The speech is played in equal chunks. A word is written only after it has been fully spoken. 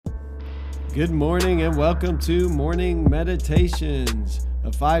Good morning and welcome to Morning Meditations,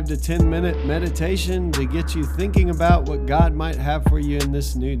 a 5 to 10 minute meditation to get you thinking about what God might have for you in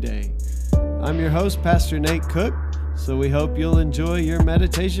this new day. I'm your host, Pastor Nate Cook, so we hope you'll enjoy your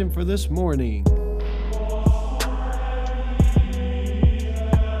meditation for this morning.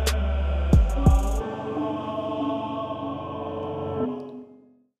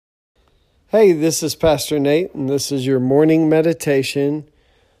 Hey, this is Pastor Nate, and this is your morning meditation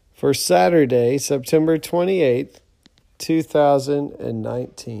for Saturday, September 28th,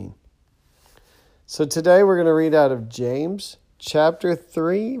 2019. So today we're going to read out of James chapter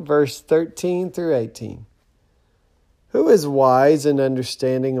 3, verse 13 through 18. Who is wise and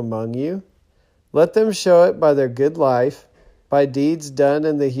understanding among you? Let them show it by their good life, by deeds done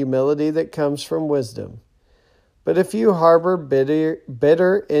in the humility that comes from wisdom. But if you harbor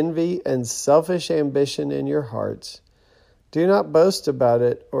bitter envy and selfish ambition in your hearts, do not boast about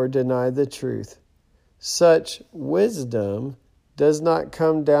it or deny the truth. Such wisdom does not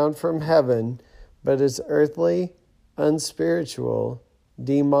come down from heaven, but is earthly, unspiritual,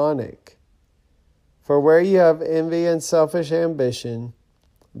 demonic. For where you have envy and selfish ambition,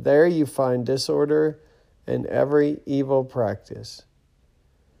 there you find disorder and every evil practice.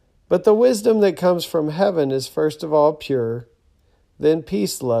 But the wisdom that comes from heaven is first of all pure, then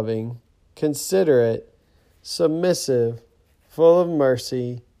peace-loving, considerate, submissive, full of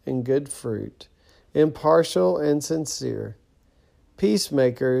mercy and good fruit, impartial and sincere.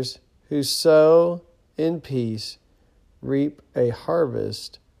 Peacemakers who sow in peace reap a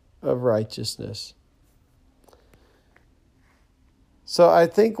harvest of righteousness. So I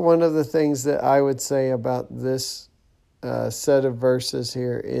think one of the things that I would say about this set of verses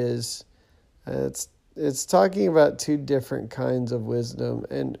here is it's talking about two different kinds of wisdom,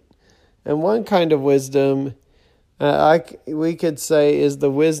 and one kind of wisdom we could say is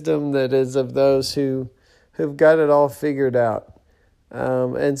the wisdom that is of those who've got it all figured out,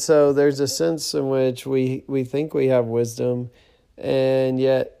 and so there's a sense in which we think we have wisdom, and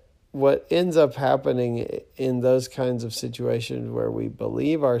yet what ends up happening in those kinds of situations where we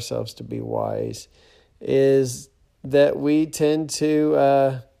believe ourselves to be wise is that we tend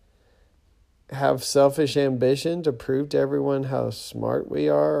to have selfish ambition to prove to everyone how smart we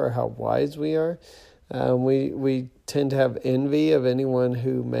are or how wise we are. We tend to have envy of anyone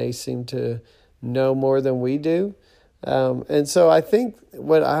who may seem to know more than we do. And so I think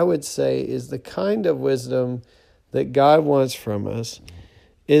what I would say is the kind of wisdom that God wants from us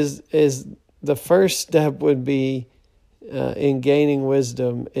is the first step would be in gaining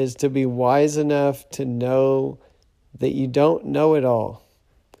wisdom is to be wise enough to know that you don't know it all.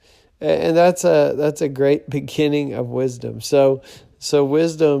 And that's a great beginning of wisdom. So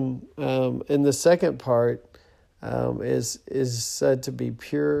wisdom in the second part is said to be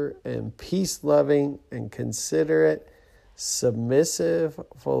pure and peace-loving and considerate, submissive,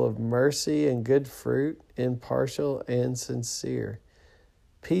 full of mercy and good fruit, impartial and sincere.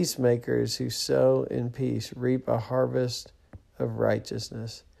 Peacemakers who sow in peace reap a harvest of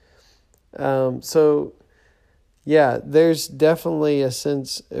righteousness. Yeah, there's definitely a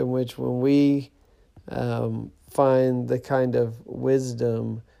sense in which when we find the kind of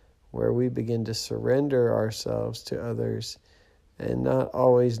wisdom where we begin to surrender ourselves to others and not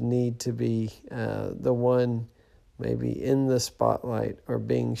always need to be the one maybe in the spotlight or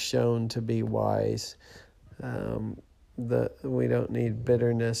being shown to be wise, we don't need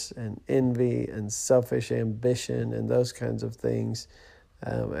bitterness and envy and selfish ambition and those kinds of things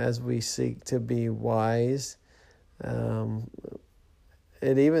as we seek to be wise.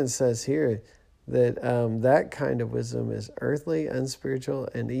 It even says here that that kind of wisdom is earthly, unspiritual,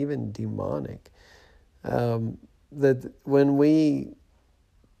 and even demonic. That when we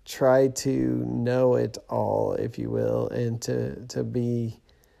try to know it all, if you will, and to be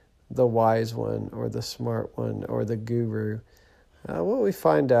the wise one or the smart one or the guru, what we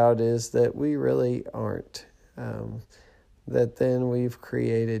find out is that we really aren't. That then we've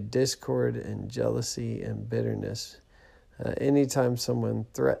created discord and jealousy and bitterness. Anytime someone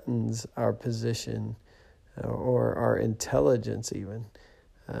threatens our position or our intelligence even,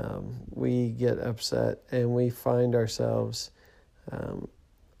 we get upset and we find ourselves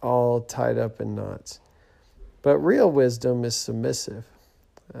all tied up in knots. But real wisdom is submissive.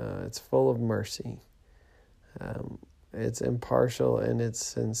 It's full of mercy. It's impartial and it's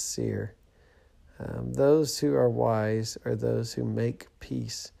sincere. Those who are wise are those who make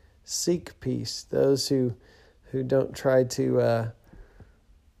peace, seek peace, those who don't try to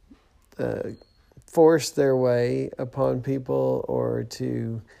force their way upon people or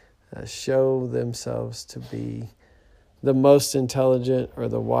to show themselves to be the most intelligent or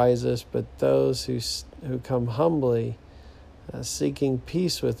the wisest, but those who come humbly, seeking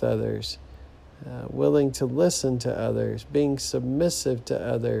peace with others, willing to listen to others, being submissive to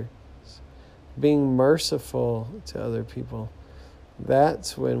others, being merciful to other people.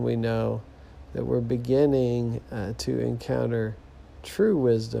 That's when we know that we're beginning to encounter true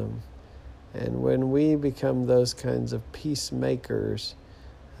wisdom. And when we become those kinds of peacemakers,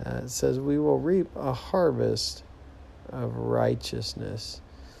 it says we will reap a harvest of righteousness,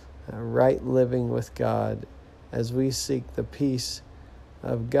 right living with God, as we seek the peace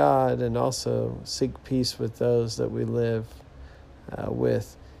of God and also seek peace with those that we live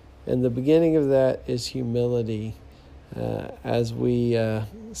with. And the beginning of that is humility. As we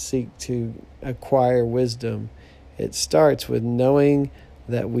seek to acquire wisdom, it starts with knowing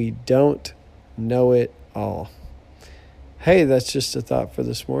that we don't know it all. Hey, that's just a thought for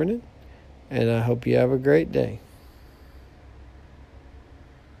this morning, and I hope you have a great day.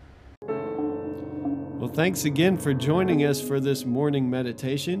 Well, thanks again for joining us for this morning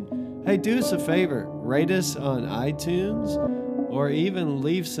meditation. Hey, do us a favor, rate us on iTunes, or even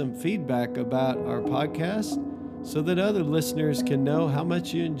leave some feedback about our podcast so that other listeners can know how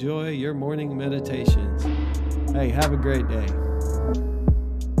much you enjoy your morning meditations. Hey, have a great day.